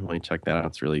Jabber. Definitely check that out.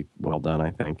 It's really well done,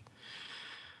 I think.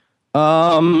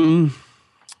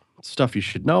 Stuff You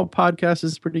Should Know podcast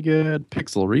is pretty good.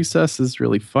 Pixel Recess is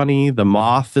really funny. The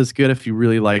Moth is good if you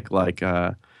really like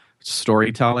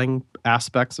storytelling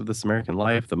aspects of This American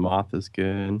Life. The Moth is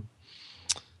good.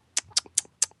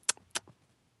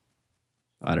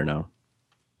 I don't know.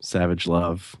 Savage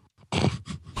Love.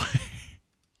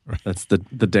 That's the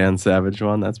Dan Savage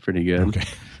one. That's pretty good. Okay.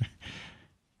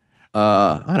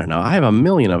 I don't know. I have a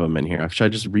million of them in here. Should I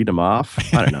just read them off?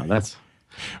 I don't know. That's.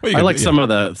 I like some of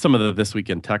the This Week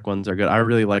in Tech ones are good. I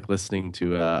really like listening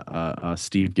to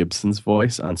Steve Gibson's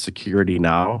voice on Security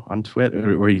Now on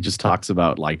Twitter, where he just talks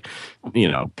about he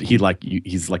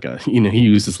uses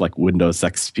like Windows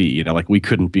XP. Like we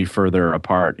couldn't be further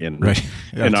apart in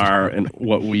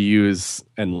what we use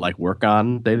and like work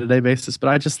on day-to-day basis. But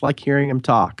I just like hearing him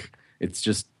talk. It's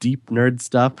just deep nerd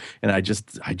stuff, and I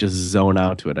just zone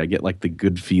out to it. I get like the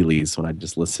good feelies when I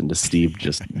just listen to Steve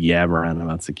just yammer on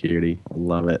about security. I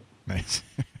love it. Nice.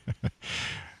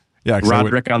 Yeah,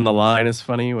 Roderick on the Line is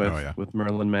funny with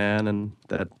Merlin Mann and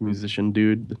that musician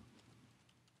dude.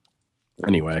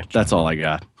 Anyway, that's all I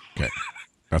got. Okay,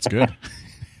 that's good.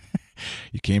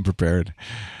 You came prepared.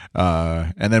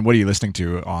 And then what are you listening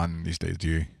to on these days? Do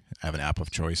you have an app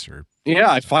of choice or?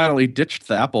 Yeah, I finally ditched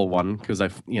the Apple one because I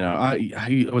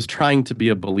was trying to be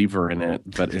a believer in it,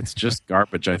 but it's just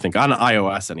garbage, I think, on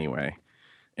iOS anyway.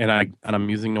 And I'm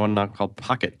using one now called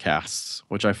Pocket Casts,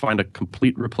 which I find a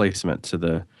complete replacement to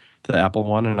the Apple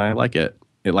one, and I like it.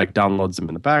 It like downloads them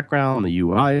in the background. The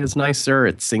UI is nicer.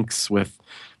 It syncs with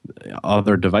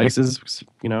other devices.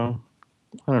 I don't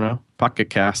know. Pocket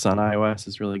Casts on iOS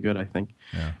is really good, I think.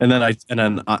 Yeah. And then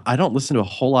I don't listen to a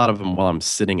whole lot of them while I'm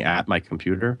sitting at my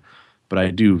computer, but I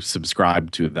do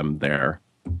subscribe to them there.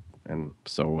 And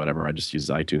so whatever, I just use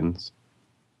iTunes.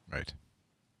 Right.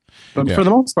 But for the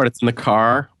most part, it's in the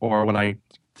car or when I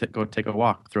go take a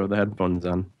walk, throw the headphones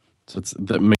on. So it's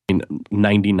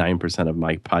 99% of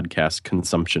my podcast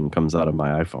consumption comes out of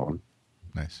my iPhone.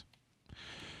 Nice.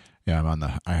 Yeah,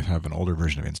 I have an older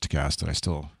version of Instacast that I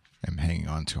still am hanging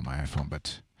on to on my iPhone,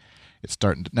 but it's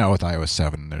starting to, now with iOS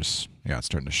 7. It's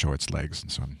starting to show its legs,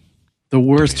 and so I'm The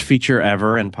worst feature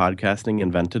ever in podcasting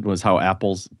invented was how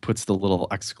Apple puts the little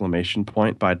exclamation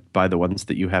point by the ones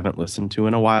that you haven't listened to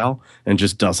in a while and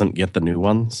just doesn't get the new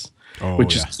ones,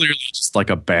 which is clearly just like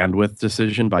a bandwidth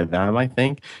decision by them, I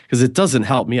think, because it doesn't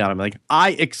help me out. I'm like,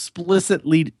 I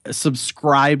explicitly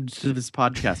subscribed to this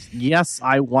podcast. Yes,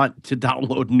 I want to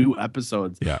download new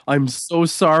episodes. Yeah. I'm so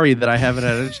sorry that I haven't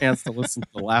had a chance to listen to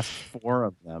the last 4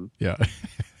 of them. Yeah.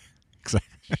 Exactly.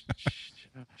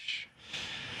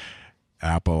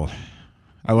 Apple.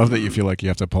 I love that you feel like you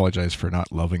have to apologize for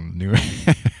not loving new.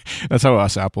 That's how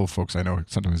us Apple folks I know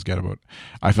sometimes get about.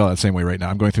 I feel that same way right now.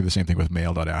 I'm going through the same thing with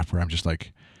mail.app where I'm just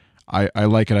like, I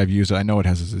like it. I've used it. I know it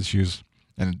has its issues.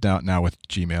 And now with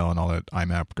Gmail and all that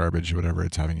IMAP garbage or whatever,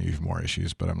 it's having even more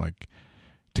issues. But I'm like,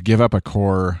 to give up a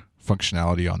core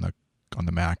functionality on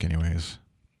the Mac anyways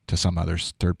to some other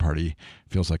third party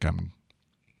feels like I don't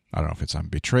know if I'm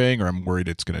betraying or I'm worried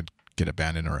it's going to get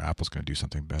abandoned or Apple's going to do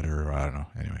something better. Or I don't know.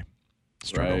 Anyway,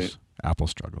 struggles. Right. Apple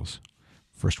struggles.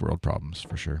 First world problems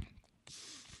for sure.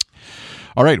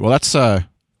 All right. Well, that's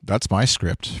my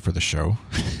script for the show.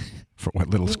 For what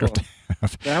little script I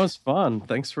have. That was fun.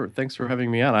 Thanks for having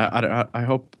me on. I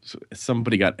hope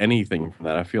somebody got anything from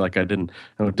that. I feel like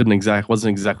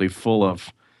wasn't exactly full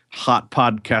of hot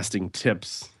podcasting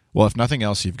tips. Well, if nothing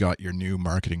else, you've got your new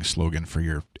marketing slogan for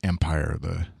your empire,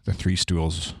 the three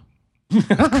stools.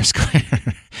 Chris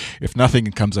Coyier. If nothing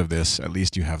comes of this, at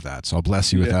least you have that. So I'll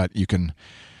bless you with that. You can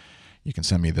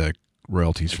send me the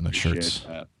royalties from the shirts.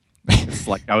 That. It's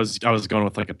like I was going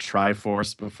with like a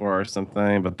Triforce before or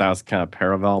something, but that was kind of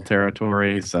Paravel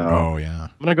territory. So I'm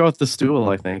gonna go with the stool,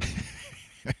 I think.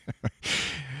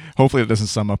 Hopefully it doesn't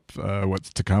sum up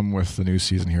what's to come with the new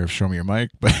season here of Show Me Your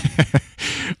Mic, but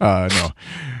no.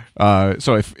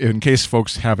 So if in case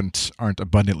folks aren't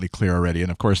abundantly clear already,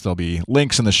 and of course there'll be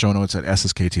links in the show notes at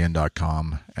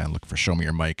sskTN.com and look for Show Me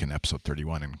Your Mic in episode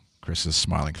 31 and Chris's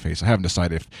smiling face. I haven't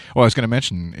decided I was going to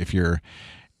mention if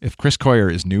Chris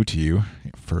Coyier is new to you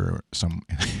for some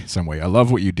way, I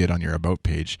love what you did on your About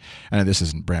page. And this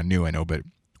isn't brand new, I know, but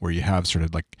where you have sort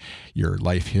of like your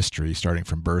life history starting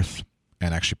from birth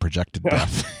and actually projected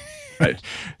death. Right.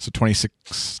 So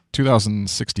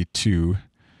 2062.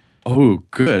 Oh,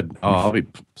 good. Oh, I'll be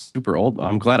super old.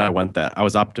 I'm glad I went that. I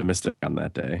was optimistic on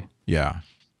that day. Yeah.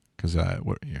 Because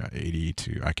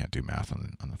 82. I can't do math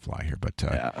on the fly here, but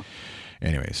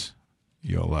anyways,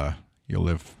 you'll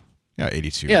live. Yeah,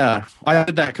 82. Yeah, I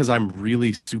did that because I'm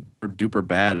really super duper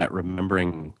bad at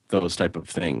remembering those type of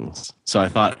things. So I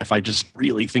thought if I just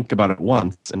really think about it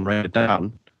once and write it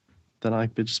down, then I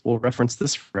just will reference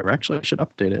this forever. Actually, I should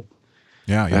update it.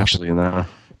 Yeah. Actually, no.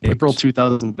 April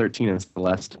 2013 is the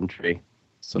last entry.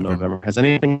 So November. Has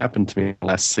anything happened to me in the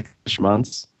last 6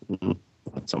 months? Not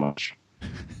so much.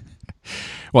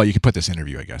 Well, you could put this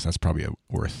interview, I guess. That's probably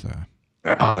worth.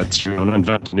 That's true. I'm going to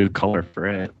invent a new color for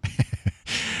it.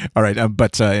 All right.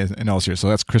 But in all seriousness, so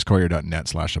that's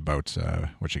chriscoyier.net/about,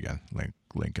 which again,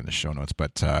 link in the show notes.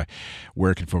 But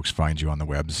where can folks find you on the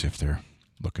webs if they're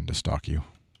looking to stalk you?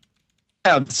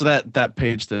 Yeah, so that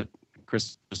page that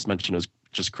Chris just mentioned is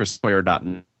just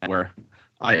chriscoyier.net, where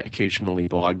I occasionally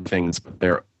blog things, but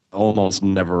they're almost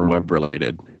never web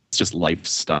related. It's just life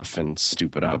stuff and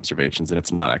stupid observations, and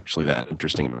it's not actually that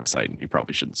interesting of a site, and you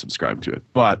probably shouldn't subscribe to it.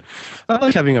 But I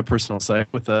like having a personal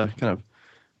site with a kind of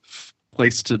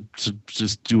place to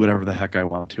just do whatever the heck I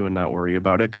want to and not worry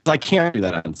about it. 'Cause I can't do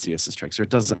that on CSS Tricks, or it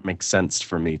doesn't make sense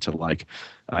for me to, like,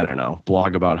 I don't know,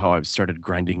 blog about how I've started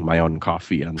grinding my own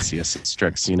coffee on CSS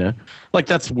Tricks, you know? Like,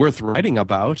 that's worth writing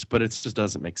about, but it just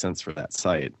doesn't make sense for that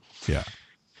site. Yeah.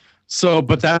 So,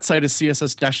 but that site is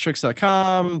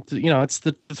css-tricks.com. You know, it's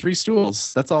the three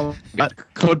stools. That's all. Got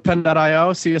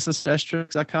CodePen.io,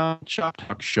 css-tricks.com,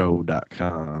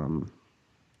 shoptalkshow.com.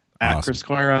 At Awesome. Chris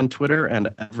Coyier on Twitter and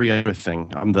every other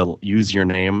thing. I'm the use your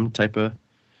name type of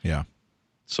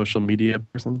social media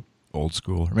person. Old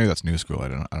school, or maybe that's new school. I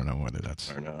don't know whether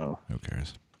that's. I don't know. Who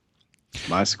cares?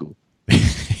 My school.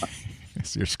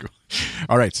 It's your school.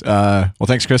 All right. Well,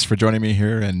 thanks, Chris, for joining me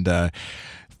here, and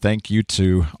thank you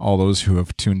to all those who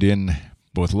have tuned in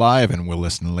both live and will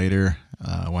listen later.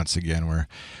 Once again,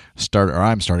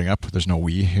 I'm starting up. There's no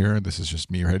we here. This is just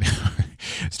me right now.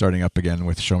 Starting up again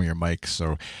with Show Me Your Mic.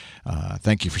 So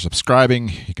thank you for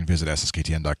subscribing. You can visit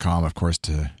sskTN.com, of course,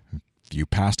 to view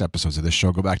past episodes of this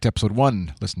show. Go back to episode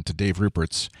 1. Listen to Dave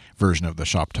Rupert's version of the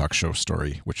Shop Talk Show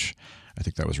story, which I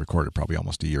think that was recorded probably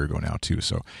almost a year ago now, too.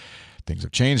 So things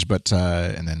have changed. But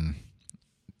and then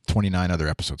 29 other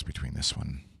episodes between this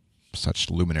one. such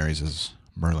luminaries as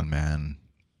Merlin Mann,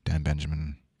 Dan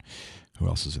Benjamin. Who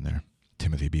else is in there?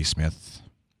 Timothy B. Smith.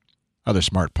 Other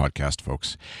smart podcast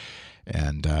folks.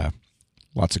 And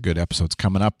lots of good episodes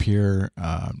coming up here.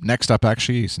 Next up,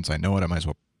 actually, since I know it, I might as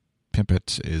well pimp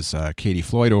it, is Katie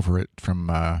Floyd from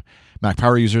Mac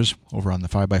Power Users over on the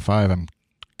 5x5. I'm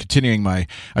continuing I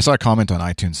saw a comment on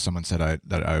iTunes. Someone said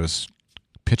that I was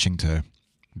pitching to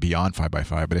be on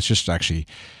 5x5, but it's just actually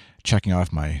checking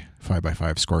off my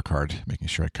 5x5 scorecard, making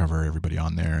sure I cover everybody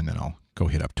on there, and then I'll go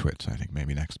hit up Twit, I think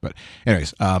maybe next. But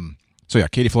anyways, so yeah,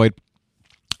 Katie Floyd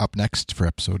up next for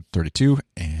episode 32,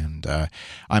 and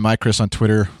I'm iChris on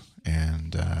Twitter,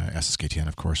 and SSKTN,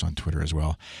 of course, on Twitter as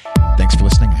well. Thanks for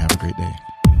listening, and have a great day.